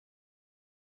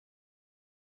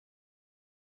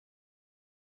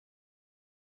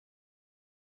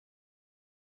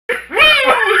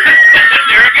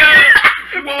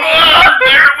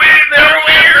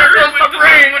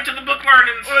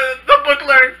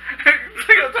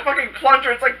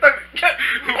plunger. It's like the...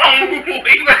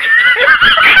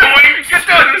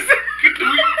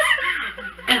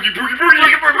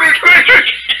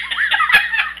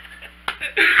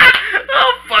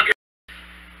 Oh, fuck it.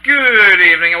 Good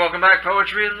evening and welcome back,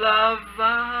 Poetry Lovers.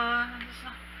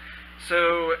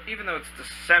 So, even though it's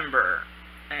December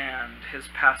and his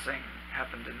passing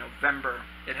happened in November,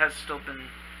 it has still been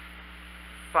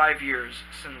 5 years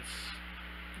since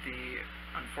the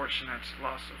unfortunate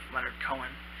loss of Leonard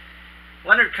Cohen.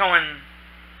 Leonard Cohen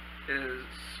is...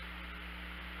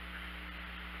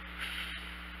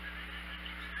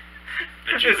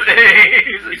 He's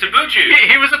a Buju.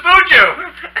 He was a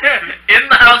Buju in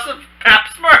the house of Pap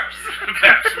Smurfs.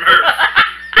 Pap Smurfs.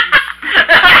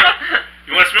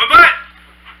 You want to smell butt?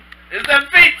 Is that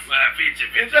feet?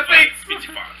 It's a feet. Feet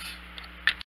farts.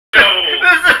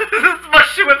 This is my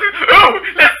shit with the... Oh,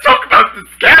 let's talk about the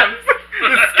scams.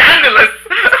 The scandalous.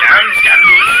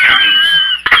 Scandalous.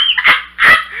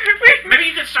 Maybe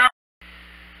you could start.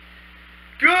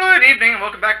 Good evening and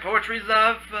welcome back, Poetry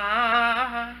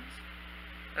Lovers.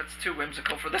 That's too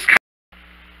whimsical for this guy.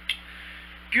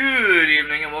 Good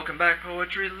evening and welcome back,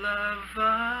 Poetry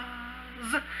Lovers.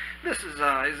 This is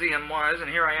I, ZMYs, and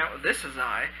here I am. This is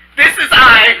I. This is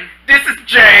I. This is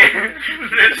Jay. I'm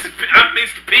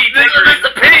Mr. P. This is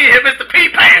Mr. P. Mr. P.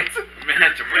 Pants.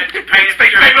 Mr. P. Pants.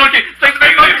 Speak the baby monkey. Speak the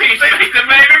baby monkey. Speak the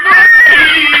baby monkey.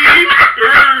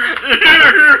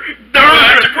 Go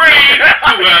out your brain.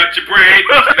 Go out your brain.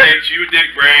 Makes you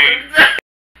dig brains.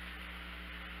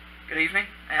 Good evening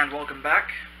and welcome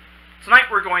back. Tonight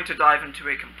we're going to dive into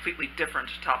a completely different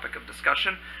topic of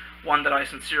discussion, one that I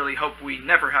sincerely hope we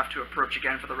never have to approach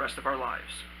again for the rest of our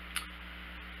lives.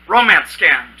 Romance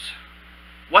scams.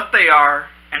 What they are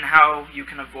and how you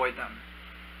can avoid them.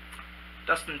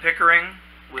 Dustin Pickering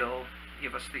will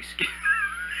give us the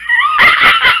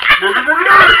I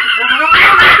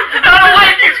don't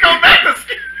like he's going back to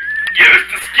skinny. Give us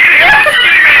the skinny man.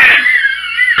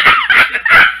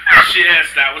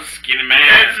 Yes, that was Skinny Man.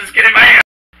 That's the Skinny Man.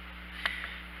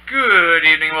 Good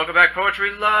evening, welcome back,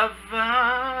 Poetry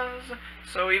Lovers.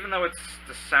 So even though it's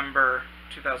December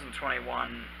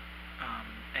 2021,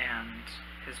 and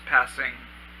his passing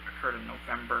occurred in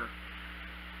November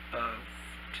of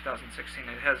 2016,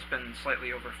 it has been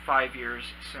slightly over 5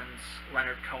 years since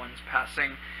Leonard Cohen's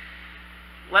passing.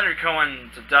 Leonard Cohen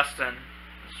to Dustin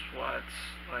is what,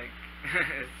 like,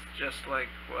 it's just like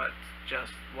what?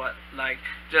 Just what, like,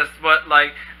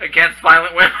 against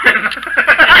violent women.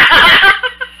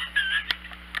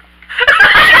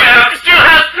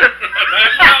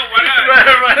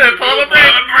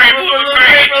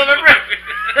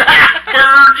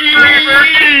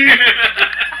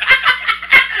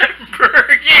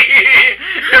 Bergie!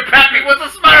 Your pappy was a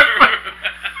smurf!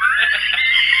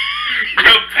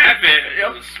 Your pappy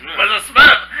was a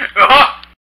smurf! Oh.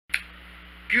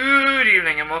 Good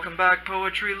evening and welcome back,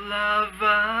 Poetry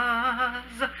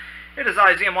Lovers. It is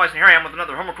I, ZMYs, and here I am with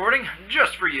another home recording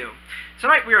just for you.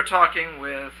 Tonight we are talking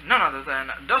with none other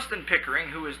than Dustin Pickering,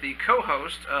 who is the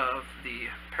co-host of the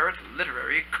Parrot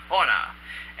Literary Corner.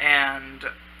 And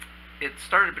it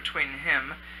started between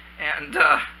him and,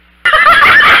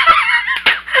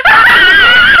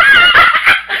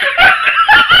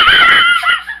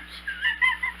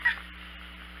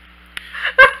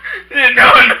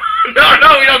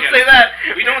 No, we don't say that.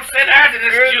 We don't say that in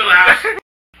this Jew house.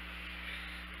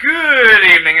 Good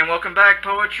evening and welcome back,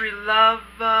 Poetry Lovers.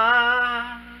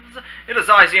 It is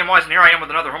I, ZMYs, and here I am with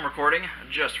another home recording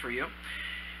just for you.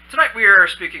 Tonight we are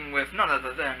speaking with none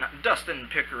other than Dustin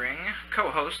Pickering,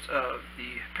 co-host of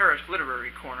the Parrot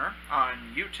Literary Corner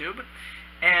on YouTube,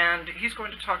 and he's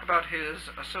going to talk about his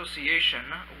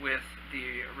association with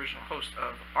the original host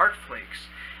of Outtakes,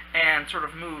 and sort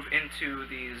of move into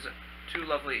these two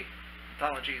lovely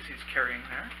anthologies he's carrying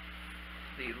there,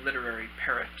 the Literary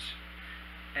Parrot.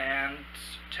 And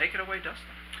take it away,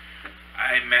 Dustin.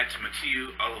 I met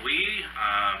Mathieu Aloui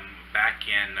back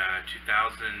in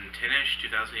 2010-ish,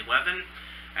 2011,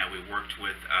 and we worked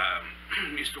with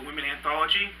Mr. Women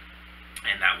Anthology,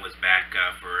 and that was back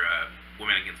for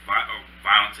women against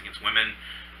violence against women,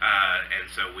 and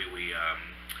so we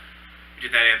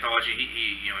did that anthology.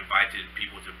 He invited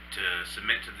people to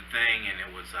submit to the thing, and it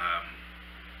was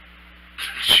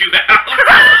shoot out.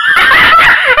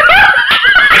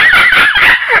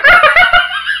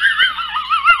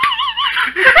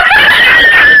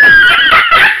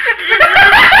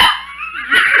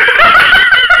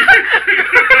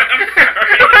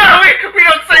 We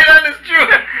don't say that as Jew.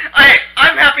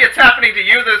 I'm happy it's happening to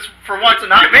you this for once and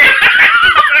not me.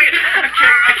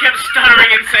 I kept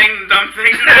stuttering and saying dumb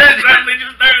things. And suddenly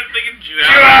just started thinking Jew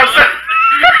house.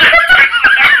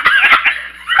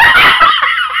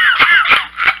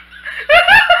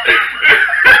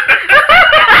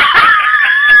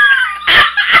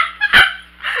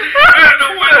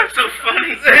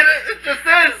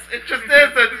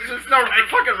 the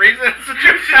fucking reason it's a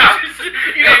Jewish house.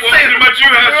 You hey, welcome to my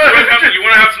Jew house. You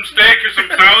want to have some steak or some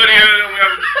salad here? We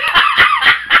have